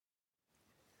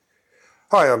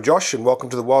Hi, I'm Josh, and welcome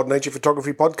to the Wild Nature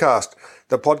Photography Podcast,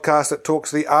 the podcast that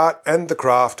talks the art and the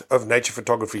craft of nature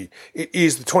photography. It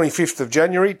is the 25th of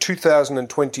January,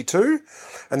 2022,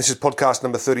 and this is podcast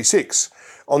number 36.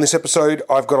 On this episode,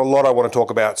 I've got a lot I want to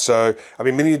talk about. So I've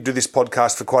been meaning to do this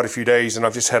podcast for quite a few days, and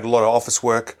I've just had a lot of office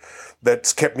work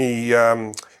that's kept me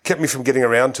from getting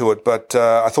around to it. But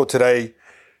I thought today,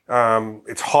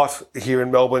 it's hot here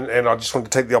in Melbourne, and I just want to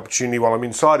take the opportunity while I'm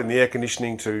inside in the air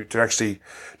conditioning to actually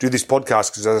do this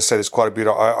podcast, because as I said, there's quite a bit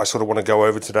I sort of want to go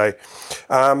over today.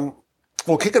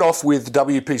 We'll kick it off with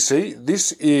WPC.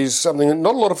 This is something that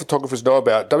not a lot of photographers know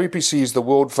about. WPC is the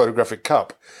World Photographic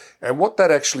Cup. And what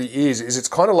that actually is it's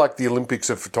kind of like the Olympics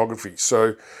of photography.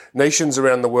 So nations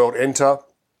around the world enter,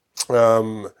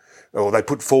 or they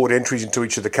put forward entries into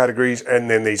each of the categories, and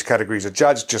then these categories are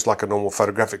judged just like a normal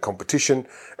photographic competition,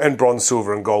 and bronze,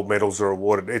 silver and gold medals are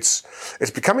awarded. It's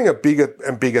becoming a bigger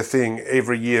and bigger thing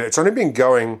every year. It's only been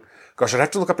going, gosh, I'd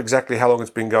have to look up exactly how long it's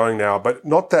been going now, but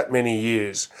not that many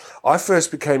years. I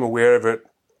first became aware of it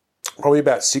probably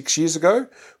about 6 years ago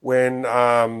when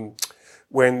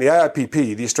the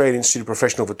AIPP, the Australian Institute of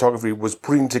Professional Photography, was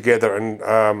putting together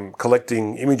and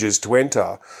collecting images to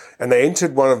enter, and they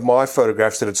entered one of my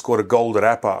photographs that had scored a gold at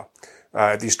APA,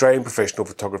 at the Australian Professional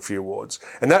Photography Awards,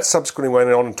 and that subsequently went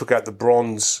on and took out the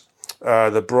bronze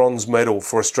medal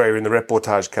for Australia in the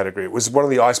reportage category. It was one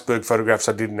of the iceberg photographs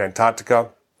I did in Antarctica.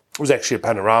 It was actually a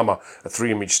panorama, a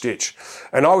 3-image stitch.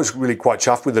 And I was really quite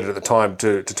chuffed with it at the time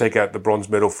to take out the bronze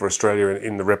medal for Australia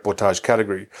in the reportage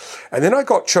category. And then I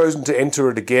got chosen to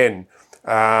enter it again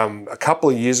a couple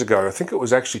of years ago. I think it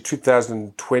was actually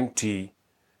 2020,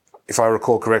 if I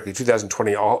recall correctly,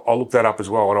 2020. I'll look that up as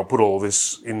well, and I'll put all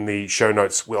this in the show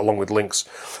notes along with links.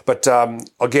 But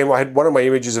again, I had one of my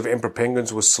images of emperor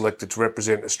penguins was selected to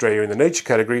represent Australia in the nature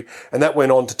category, and that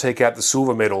went on to take out the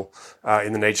silver medal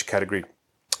in the nature category.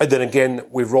 And then again,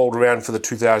 we've rolled around for the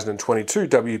 2022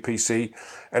 WPC,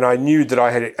 and I knew that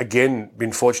I had again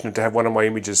been fortunate to have one of my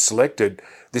images selected.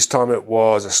 This time it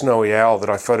was a snowy owl that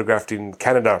I photographed in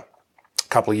Canada a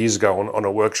couple of years ago on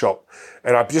a workshop.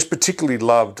 And I just particularly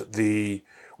loved the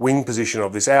wing position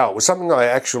of this owl. It was something I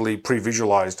actually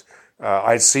pre-visualized.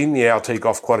 I had seen the owl take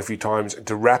off quite a few times, and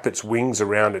to wrap its wings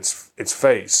around its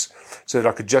face so that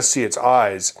I could just see its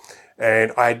eyes.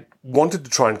 And I wanted to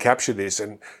try and capture this,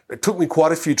 and it took me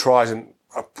quite a few tries, and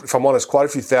if I'm honest, quite a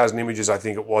few thousand images I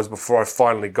think it was before I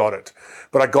finally got it.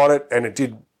 But I got it, and it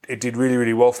did really,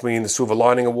 really well for me in the Silver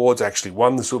Lining Awards. I actually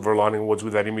won the Silver Lining Awards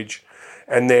with that image.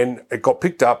 And then it got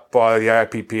picked up by the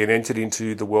AIPP and entered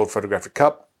into the World Photographic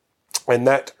Cup. And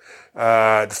that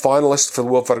the finalists for the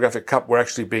World Photographic Cup were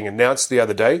actually being announced the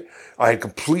other day. I had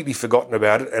completely forgotten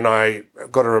about it, and I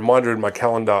got a reminder in my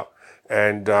calendar,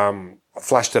 and I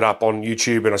flashed it up on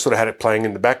YouTube, and I sort of had it playing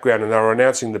in the background, and they were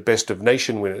announcing the Best of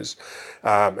Nation winners.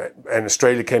 And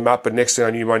Australia came up, and next thing I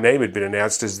knew, my name had been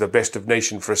announced as the Best of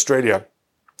Nation for Australia,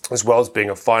 as well as being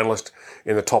a finalist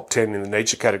in the top 10 in the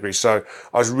nature category. So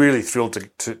I was really thrilled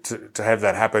to have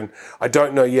that happen. I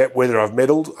don't know yet whether I've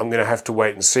medalled. I'm going to have to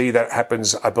wait and see. That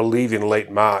happens, I believe, in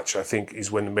late March, I think,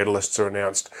 is when the medalists are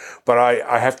announced. But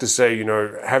I have to say,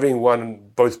 having won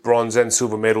both bronze and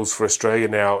silver medals for Australia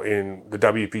now in the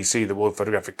WPC, the World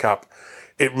Photographic Cup,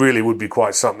 it really would be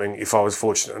quite something if I was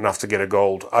fortunate enough to get a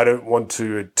gold. I don't want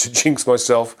to jinx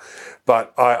myself,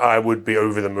 but I would be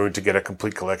over the moon to get a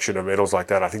complete collection of medals like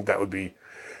that. I think that would be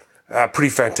pretty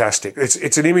fantastic.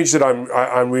 It's an image that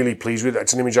I'm really pleased with.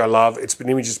 It's an image I love. It's an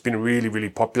image that's been really, really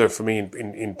popular for me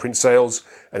in print sales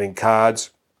and in cards.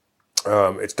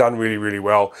 It's done really, really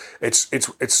well.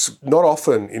 It's not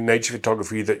often in nature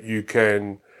photography that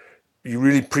you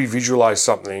really pre-visualize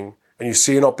something and you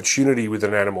see an opportunity with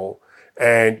an animal,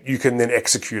 and you can then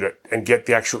execute it and get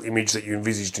the actual image that you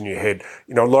envisaged in your head.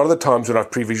 A lot of the times when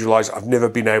I've pre-visualized, I've never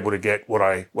been able to get what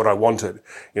I wanted.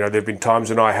 There've been times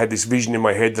when I had this vision in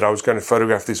my head that I was going to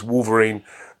photograph this wolverine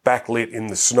backlit in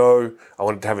the snow. I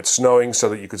wanted to have it snowing so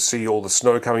that you could see all the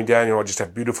snow coming down. I just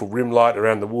have beautiful rim light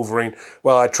around the wolverine.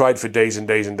 Well, I tried for days and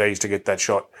days and days to get that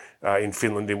shot in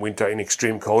Finland in winter in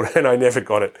extreme cold, and I never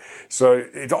got it. So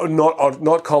it's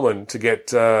not common to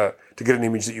get an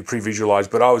image that you pre-visualize,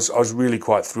 but I was really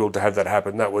quite thrilled to have that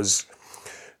happen. That was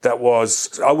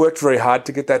I worked very hard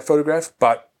to get that photograph,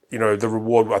 but the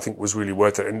reward I think was really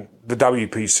worth it. And the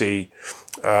WPC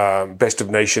Best of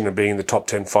Nation and being in the top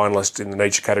 10 finalists in the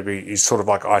nature category is sort of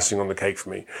like icing on the cake for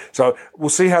me. So we'll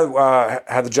see how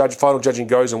the final judging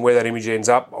goes and where that image ends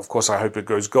up. Of course, I hope it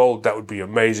goes gold. That would be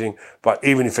amazing. But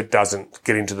even if it doesn't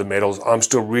get into the medals, I'm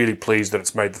still really pleased that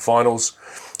it's made the finals.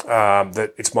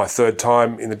 That it's my third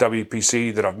time in the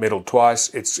WPC, that I've medaled twice.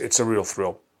 It's a real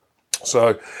thrill.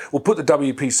 So we'll put the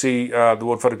WPC, the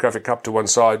World Photographic Cup, to one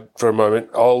side for a moment.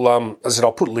 As I said,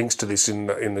 I'll put links to this in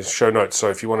the show notes. So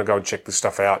if you want to go and check this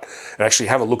stuff out and actually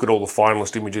have a look at all the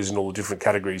finalist images in all the different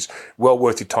categories, well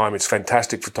worth your time. It's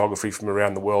fantastic photography from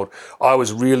around the world. I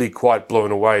was really quite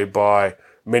blown away by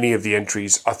many of the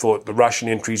entries. I thought the Russian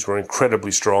entries were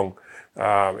incredibly strong.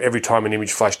 Every time an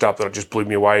image flashed up that just blew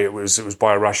me away, it was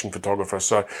by a Russian photographer.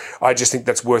 So I just think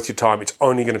that's worth your time. It's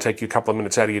only going to take you a couple of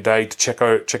minutes out of your day to check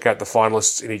out the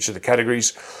finalists in each of the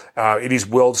categories. It is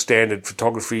world standard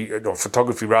photography to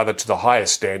the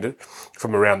highest standard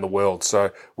from around the world.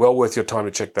 So well worth your time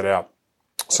to check that out.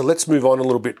 So let's move on a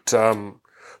little bit from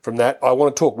that. I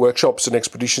want to talk workshops and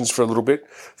expeditions for a little bit.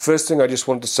 First thing I just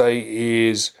wanted to say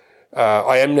is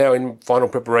I am now in final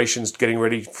preparations getting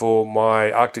ready for my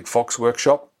Arctic Fox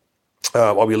workshop.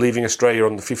 I'll be leaving Australia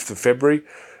on the 5th of February.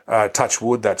 Touch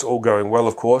wood, that's all going well,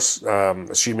 of course,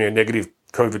 assuming a negative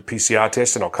COVID PCR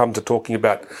test. And I'll come to talking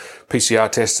about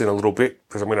PCR tests in a little bit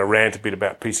because I'm going to rant a bit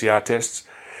about PCR tests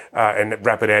and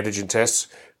rapid antigen tests.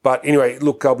 But anyway,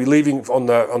 look, I'll be leaving on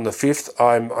the 5th.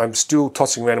 I'm still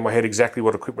tossing around in my head exactly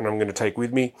what equipment I'm going to take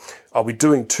with me. I'll be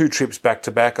doing 2 trips back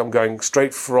to back. I'm going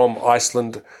straight from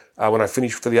Iceland when I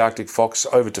finish for the Arctic Fox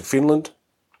over to Finland.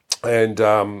 And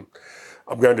I'm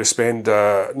going to spend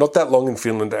not that long in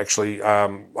Finland, actually.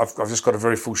 I've just got a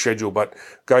very full schedule, but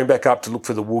going back up to look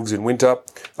for the wolves in winter.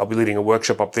 I'll be leading a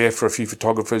workshop up there for a few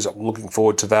photographers. I'm looking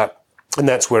forward to that. And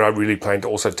that's where I really plan to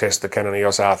also test the Canon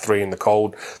EOS R3 in the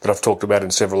cold that I've talked about in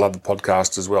several other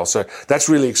podcasts as well. So that's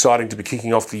really exciting to be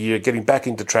kicking off the year, getting back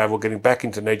into travel, getting back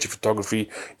into nature photography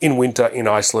in winter in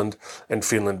Iceland and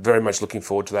Finland. Very much looking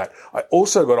forward to that. I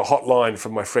also got a hotline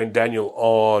from my friend Daniel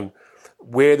on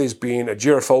where there's been a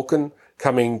gyrfalcon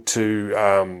coming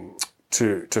to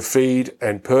feed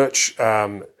and perch,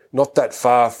 not that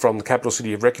far from the capital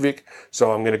city of Reykjavik.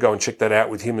 So I'm going to go and check that out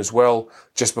with him as well,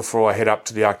 just before I head up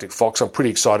to the Arctic Fox. I'm pretty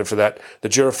excited for that. The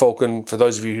gyrfalcon, for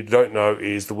those of you who don't know,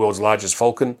 is the world's largest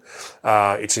falcon.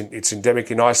 It's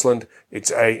endemic in Iceland.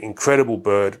 It's an incredible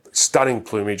bird, stunning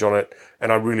plumage on it,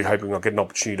 and I'm really hoping I'll get an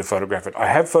opportunity to photograph it. I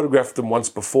have photographed them once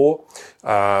before,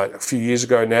 a few years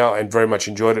ago now, and very much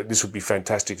enjoyed it. This would be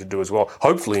fantastic to do as well.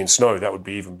 Hopefully in snow, that would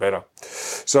be even better.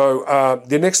 So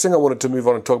the next thing I wanted to move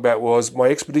on and talk about was my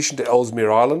expedition to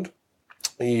Ellesmere Island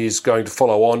is going to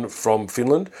follow on from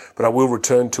Finland, but I will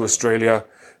return to Australia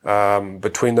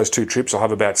between those 2 trips. I'll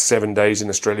have about 7 days in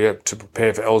Australia to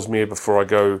prepare for Ellesmere before I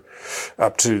go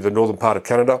up to the northern part of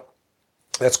Canada.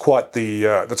 That's quite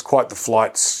the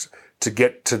flights to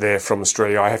get to there from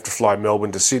Australia. I have to fly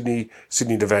Melbourne to Sydney,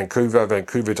 Sydney to Vancouver,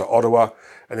 Vancouver to Ottawa,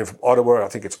 and then from Ottawa, I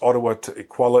think it's Ottawa to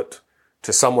Iqaluit,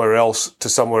 to somewhere else to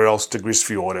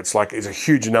Grisfjord. It's a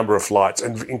huge number of flights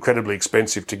and incredibly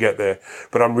expensive to get there.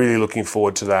 But I'm really looking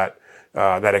forward to that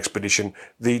expedition.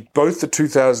 The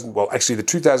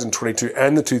 2022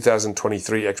 and the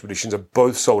 2023 expeditions are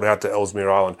both sold out to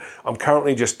Ellesmere Island. I'm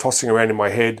currently just tossing around in my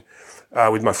head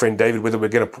with my friend David whether we're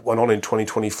going to put one on in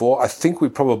 2024. I think we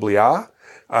probably are.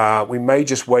 We may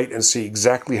just wait and see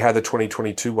exactly how the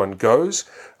 2022 one goes,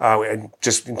 and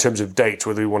just in terms of dates,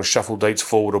 whether we want to shuffle dates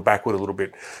forward or backward a little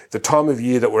bit. The time of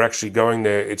year that we're actually going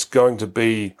there, it's going to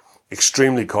be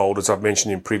extremely cold, as I've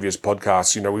mentioned in previous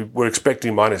podcasts. We're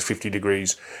expecting minus 50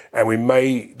 degrees, and we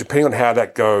may, depending on how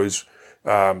that goes,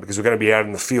 because we're going to be out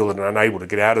in the field and unable to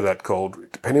get out of that cold,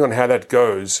 depending on how that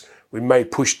goes, we may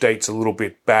push dates a little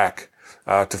bit back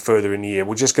to further in the year.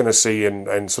 We're just going to see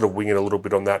and sort of wing it a little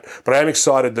bit on that. But I am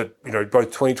excited that, both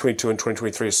 2022 and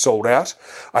 2023 are sold out.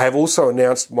 I have also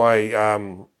announced my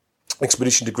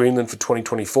expedition to Greenland for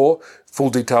 2024. Full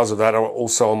details of that are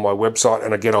also on my website.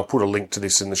 And again, I'll put a link to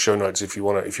this in the show notes if you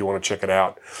want to check it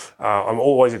out. I'm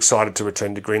always excited to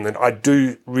return to Greenland. I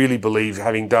do really believe,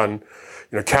 having done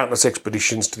countless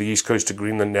expeditions to the east coast of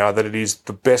Greenland now, that it is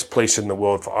the best place in the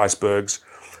world for icebergs.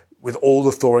 With all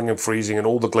the thawing and freezing and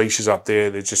all the glaciers up there,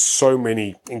 there's just so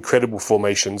many incredible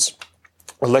formations,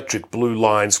 electric blue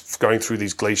lines going through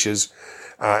these glaciers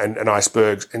and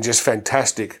icebergs, and just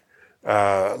fantastic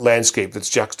landscape that's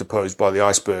juxtaposed by the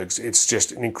icebergs. It's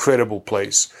just an incredible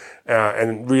place,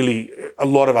 and really a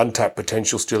lot of untapped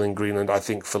potential still in Greenland, I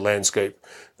think, for landscape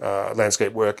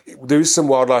work. There is some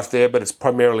wildlife there, but it's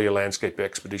primarily a landscape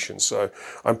expedition. So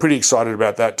I'm pretty excited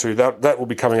about that too. That will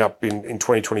be coming up in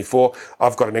 2024.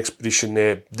 I've got an expedition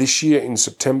there this year in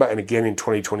September and again in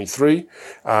 2023.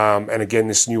 And again,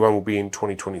 this new one will be in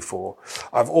 2024.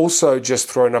 I've also just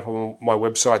thrown up on my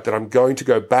website that I'm going to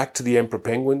go back to the Emperor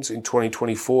Penguins in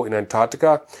 2024 in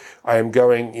Antarctica. I am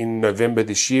going in November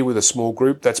this year with a small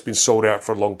group. That's been sold out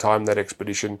for a long time, that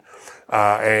expedition.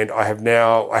 And I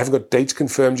haven't got dates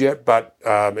confirmed yet, but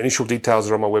initial details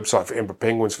are on my website for Emperor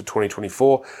Penguins for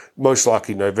 2024, most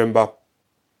likely November.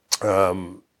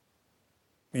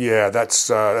 That's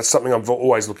something I'm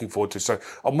always looking forward to. So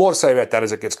I'll more to say about that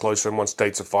as it gets closer and once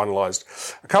dates are finalised.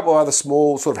 A couple of other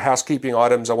small sort of housekeeping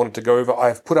items I wanted to go over.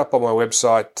 I've put up on my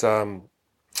website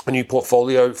a new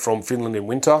portfolio from Finland in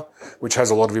winter, which has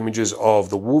a lot of images of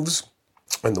the wolves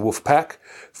and the wolf pack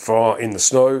in the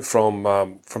snow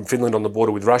from Finland on the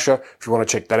border with Russia. If you want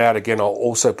to check that out, again, I'll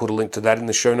also put a link to that in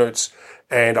the show notes.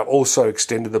 And I've also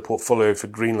extended the portfolio for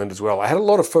Greenland as well. I had a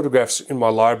lot of photographs in my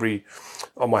library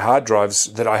on my hard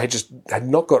drives that I had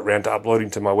not got around to uploading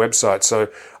to my website. So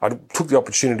I took the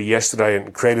opportunity yesterday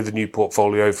and created the new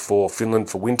portfolio for Finland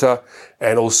for winter,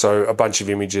 and also a bunch of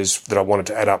images that I wanted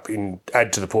to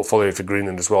add to the portfolio for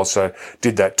Greenland as well. So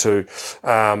did that too.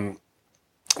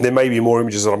 There may be more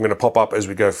images that I'm going to pop up as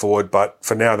we go forward, but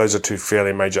for now, those are two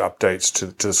fairly major updates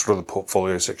to sort of the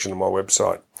portfolio section of my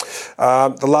website.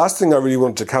 The last thing I really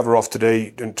wanted to cover off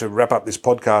today and to wrap up this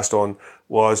podcast on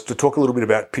was to talk a little bit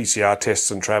about PCR tests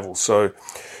and travel. So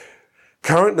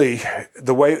currently,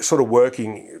 the way it's sort of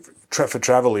working for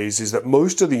travel is that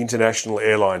most of the international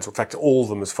airlines, in fact, all of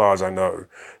them as far as I know,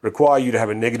 require you to have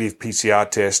a negative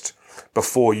PCR test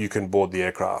before you can board the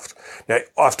aircraft. Now,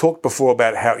 I've talked before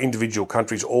about how individual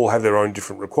countries all have their own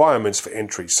different requirements for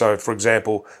entry. So, for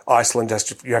example, Iceland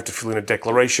you have to fill in a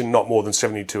declaration not more than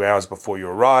 72 hours before you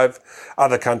arrive.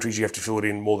 Other countries, you have to fill it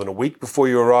in more than a week before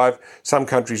you arrive. Some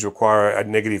countries require a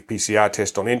negative PCR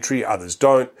test on entry, others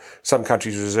don't. Some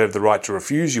countries reserve the right to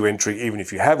refuse you entry even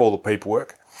if you have all the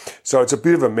paperwork. So it's a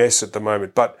bit of a mess at the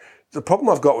moment. But the problem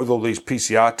I've got with all these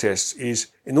PCR tests is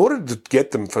in order to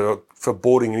get them for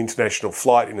boarding an international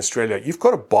flight in Australia, you've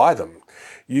got to buy them.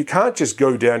 You can't just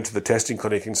go down to the testing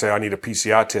clinic and say, I need a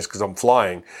PCR test because I'm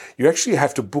flying. You actually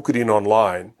have to book it in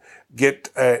online, pay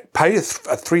a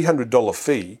 $300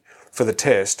 fee for the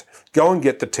test, go and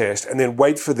get the test, and then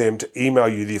wait for them to email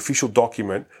you the official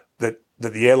document that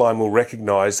the airline will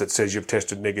recognize that says you've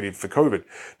tested negative for COVID.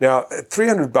 Now, at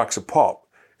 $300 a pop,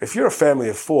 if you're a family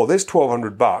of four, there's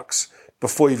 $1,200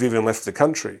 before you've even left the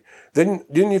country. Then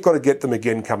you've got to get them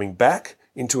again coming back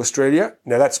into Australia.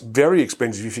 Now, that's very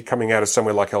expensive if you're coming out of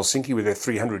somewhere like Helsinki with their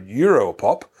 €300 a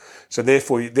pop. So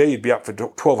therefore, there you'd be up for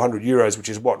 €1,200, which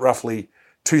is roughly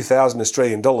 2,000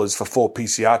 Australian dollars for 4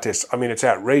 PCR tests. I mean, it's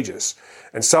outrageous.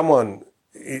 And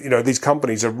these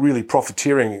companies are really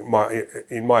profiteering,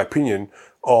 in my opinion,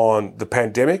 on the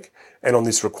pandemic and on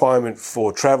this requirement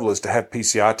for travellers to have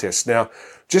PCR tests. Now,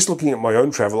 just looking at my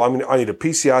own travel, I need a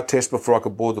PCR test before I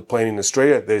could board the plane in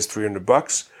Australia. There's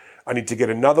 $300. I need to get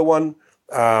another one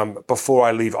before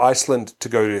I leave Iceland to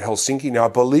go to Helsinki. Now, I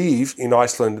believe in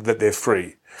Iceland that they're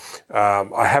free.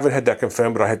 I haven't had that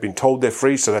confirmed, but I have been told they're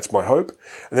free, so that's my hope.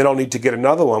 And then I'll need to get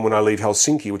another one when I leave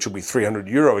Helsinki, which will be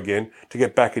 €300 again, to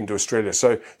get back into Australia.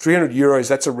 So €300,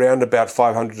 that's around about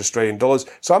 500 Australian dollars.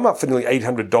 So I'm up for nearly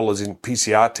 $800 in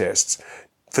PCR tests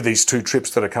for these 2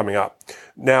 trips that are coming up.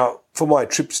 Now, for my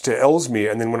trips to Ellesmere,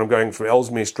 and then when I'm going from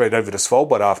Ellesmere straight over to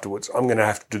Svalbard afterwards, I'm going to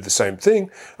have to do the same thing.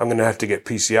 I'm going to have to get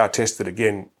PCR tested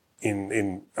again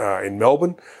in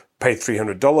Melbourne, pay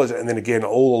 $300, and then again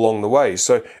all along the way.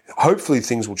 So hopefully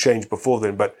things will change before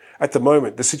then. But at the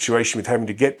moment, the situation with having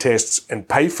to get tests and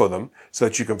pay for them so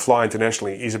that you can fly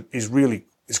internationally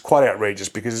is quite outrageous,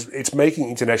 because it's making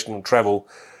international travel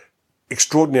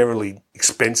extraordinarily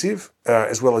expensive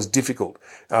as well as difficult.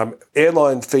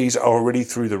 Airline fees are already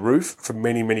through the roof for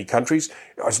many, many countries.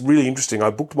 It's really interesting. I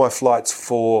booked my flights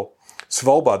for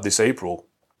Svalbard this April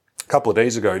a couple of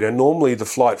days ago. Now, normally the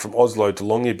flight from Oslo to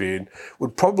Longyearbyen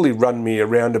would probably run me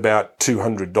around about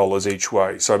 $200 each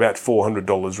way, so about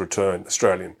 $400 return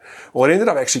Australian. Well, it ended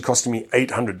up actually costing me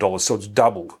 $800, so it's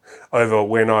doubled over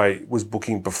when I was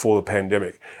booking before the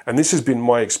pandemic. And this has been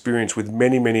my experience with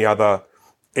many, many other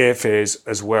airfares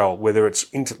as well, whether it's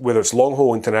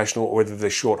long-haul international or whether they're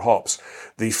short hops.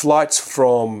 The flights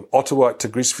from Ottawa to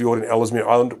Grisfjord and Ellesmere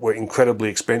Island were incredibly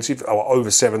expensive, over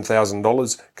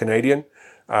 $7,000 Canadian,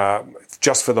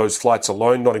 just for those flights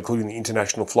alone, not including the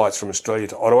international flights from Australia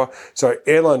to Ottawa. So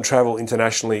airline travel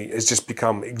internationally has just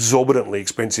become exorbitantly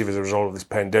expensive as a result of this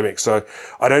pandemic. So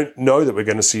I don't know that we're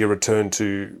going to see a return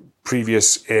to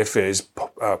previous airfares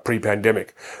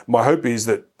pre-pandemic. My hope is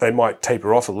that they might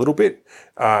taper off a little bit.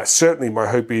 Certainly my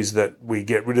hope is that we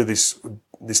get rid of this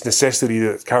necessity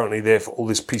that's currently there for all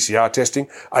this PCR testing.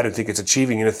 I don't think it's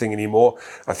achieving anything anymore.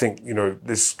 I think,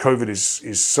 this COVID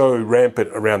is so rampant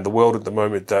around the world at the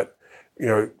moment that,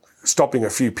 stopping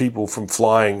a few people from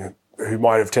flying who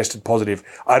might have tested positive,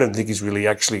 I don't think is really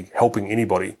actually helping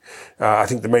anybody. I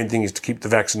think the main thing is to keep the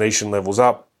vaccination levels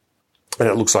up, And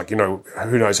it looks like,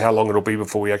 who knows how long it'll be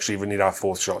before we actually even need our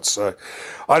fourth shot. So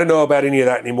I don't know about any of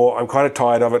that anymore. I'm kind of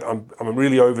tired of it. I'm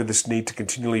really over this need to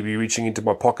continually be reaching into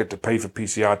my pocket to pay for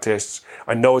PCR tests.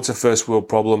 I know it's a first world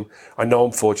problem. I know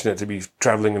I'm fortunate to be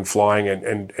traveling and flying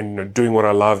and doing what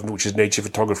I love, which is nature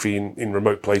photography in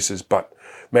remote places. But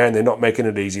man, they're not making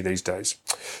it easy these days.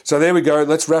 So there we go.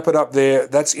 Let's wrap it up there.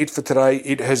 That's it for today.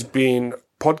 It has been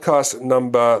podcast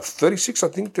number 36, I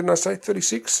think. Didn't I say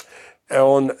 36?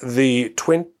 On the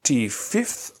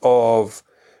 25th of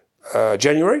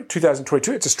January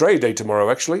 2022. It's Australia Day tomorrow,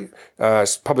 actually.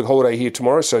 It's public holiday here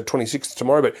tomorrow, so 26th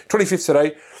tomorrow, but 25th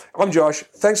today. I'm Josh.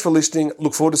 Thanks for listening.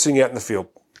 Look forward to seeing you out in the field.